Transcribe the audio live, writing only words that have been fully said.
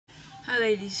Hi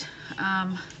ladies,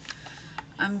 I'm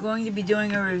going to be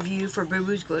doing a review for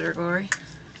Booboos Glitter Glory.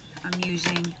 I'm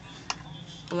using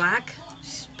black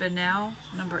spinel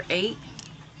number 8,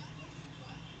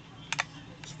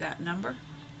 it's that number,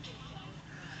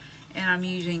 and I'm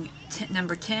using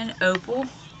number 10 opal,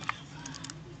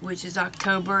 which is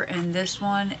October, and this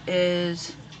one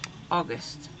is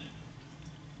August.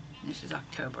 This is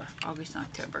October, August and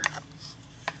October.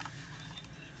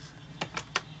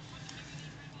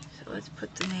 So let's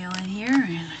put the nail in here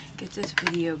and get this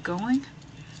video going.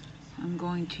 I'm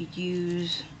going to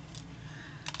use,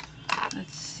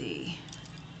 let's see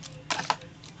if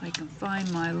I can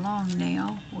find my long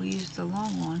nail. We'll use the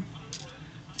long one.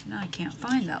 Now I can't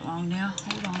find that long nail.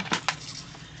 Hold on.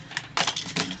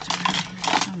 It's around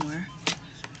here somewhere.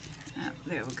 Oh,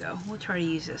 there we go. We'll try to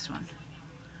use this one.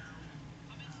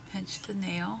 Pinch the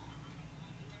nail.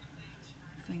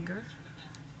 Finger.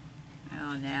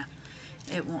 Oh, nah.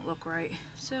 It won't look right.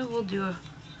 So we'll do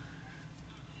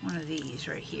one of these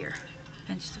right here.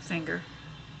 Pinch the finger.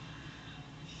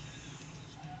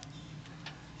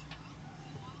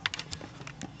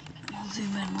 We'll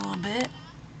zoom in a little bit.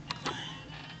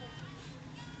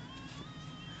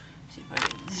 See if I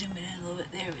can zoom it in a little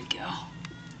bit. There we go.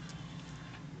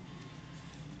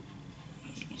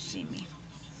 You can see me.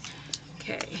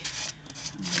 Okay.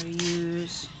 I'm going to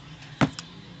use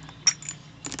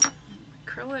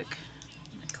acrylic,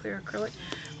 clear acrylic.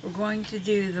 We're going to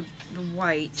do the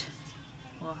white.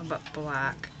 Well, how about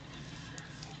black?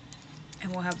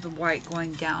 And we'll have the white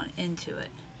going down into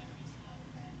it.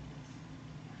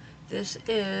 This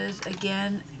is,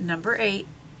 again, number 8,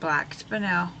 black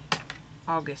spinel,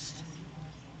 August.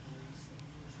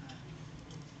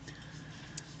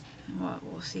 And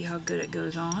we'll see how good it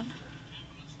goes on.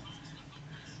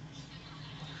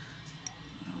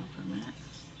 Hold on a minute.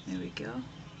 There we go.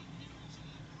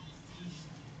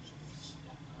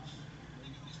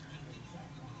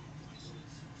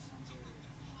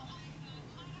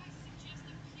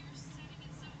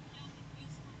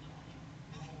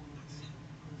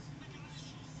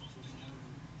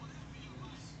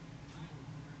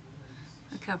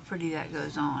 Look how pretty that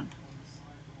goes on.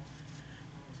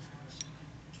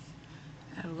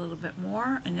 Add a little bit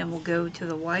more, and then we'll go to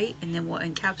the white, and then we'll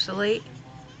encapsulate.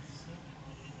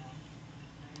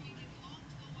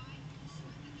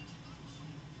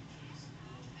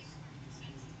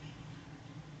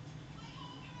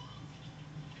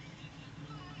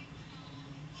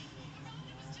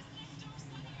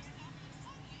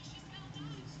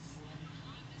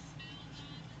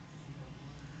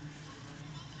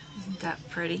 Isn't that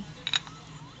pretty?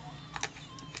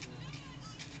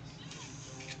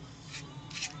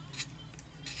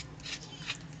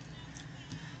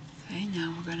 Okay,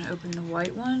 now we're going to open the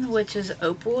white one, which is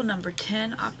opal number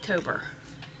 10, October.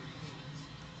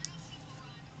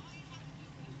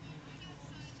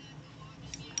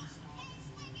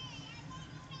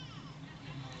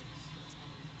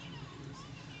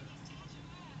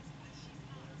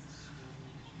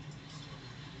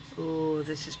 Oh,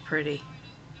 this is pretty.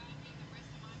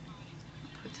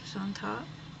 Put this on top.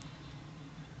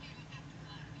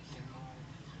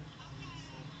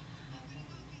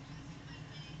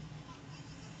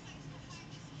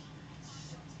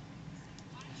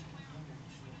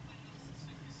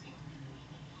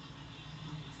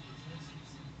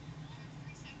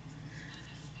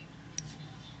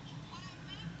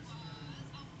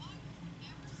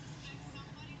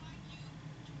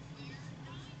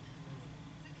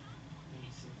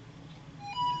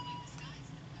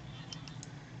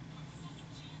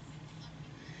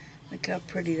 Look how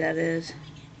pretty that is.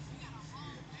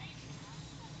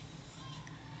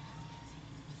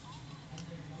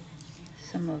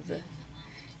 Some of the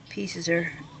pieces are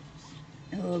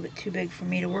a little bit too big for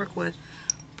me to work with,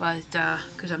 but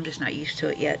because I'm just not used to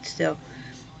it yet still.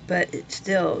 But it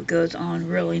still goes on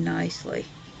really nicely.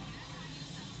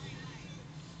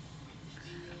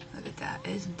 Look at that.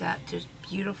 Isn't that just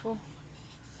beautiful?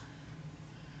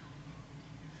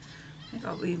 I think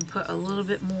I'll even put a little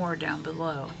bit more down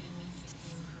below.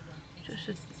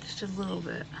 Just a little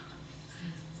bit.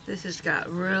 This has got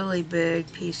really big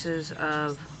pieces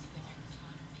of,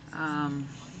 oh,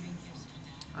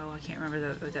 I can't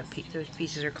remember what those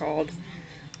pieces are called.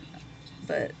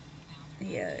 But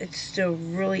yeah, it's still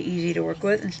really easy to work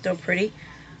with and still pretty.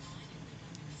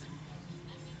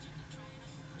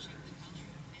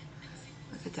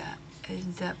 Look at that.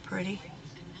 Isn't that pretty?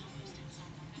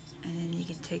 And then you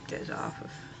can take those off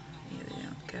of, here they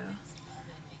don't go.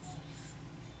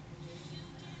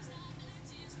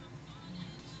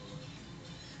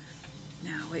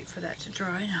 Now wait for that to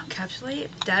dry and I'll encapsulate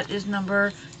it. That is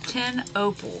number 10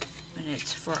 opal. and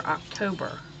it's for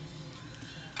October.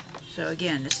 So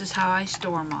again, this is how I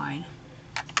store mine.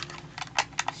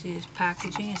 See, this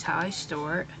packaging is how I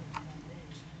store it.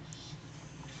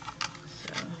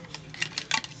 So,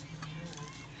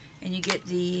 and you get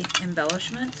the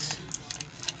embellishments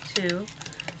too.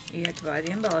 You have to buy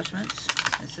the embellishments.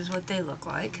 This is what they look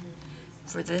like.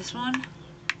 For this one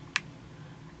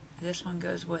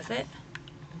goes with it.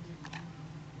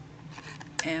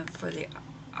 And for the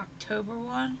October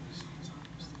one,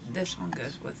 this one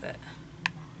goes with it.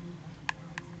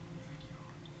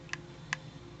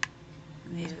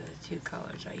 And these are the two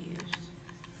colors I used.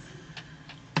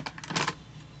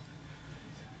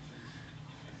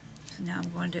 So now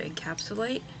I'm going to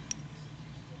encapsulate.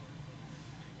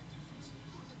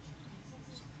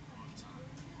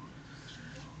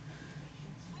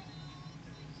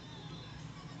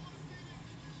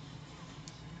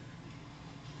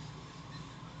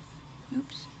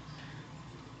 Oops.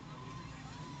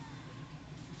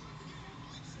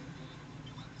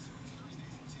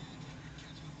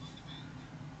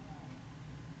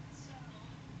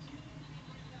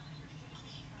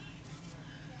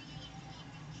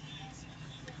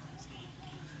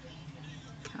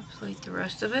 Encapsulate the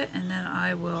rest of it, and then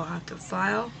I will have to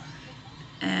file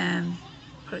and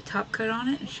put a top coat on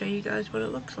it and show you guys what it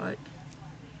looks like.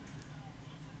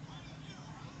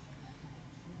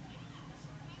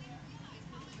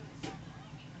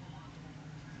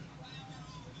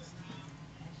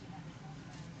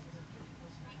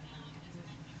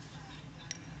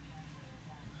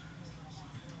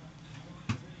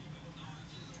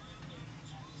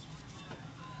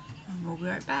 And we'll be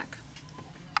right back.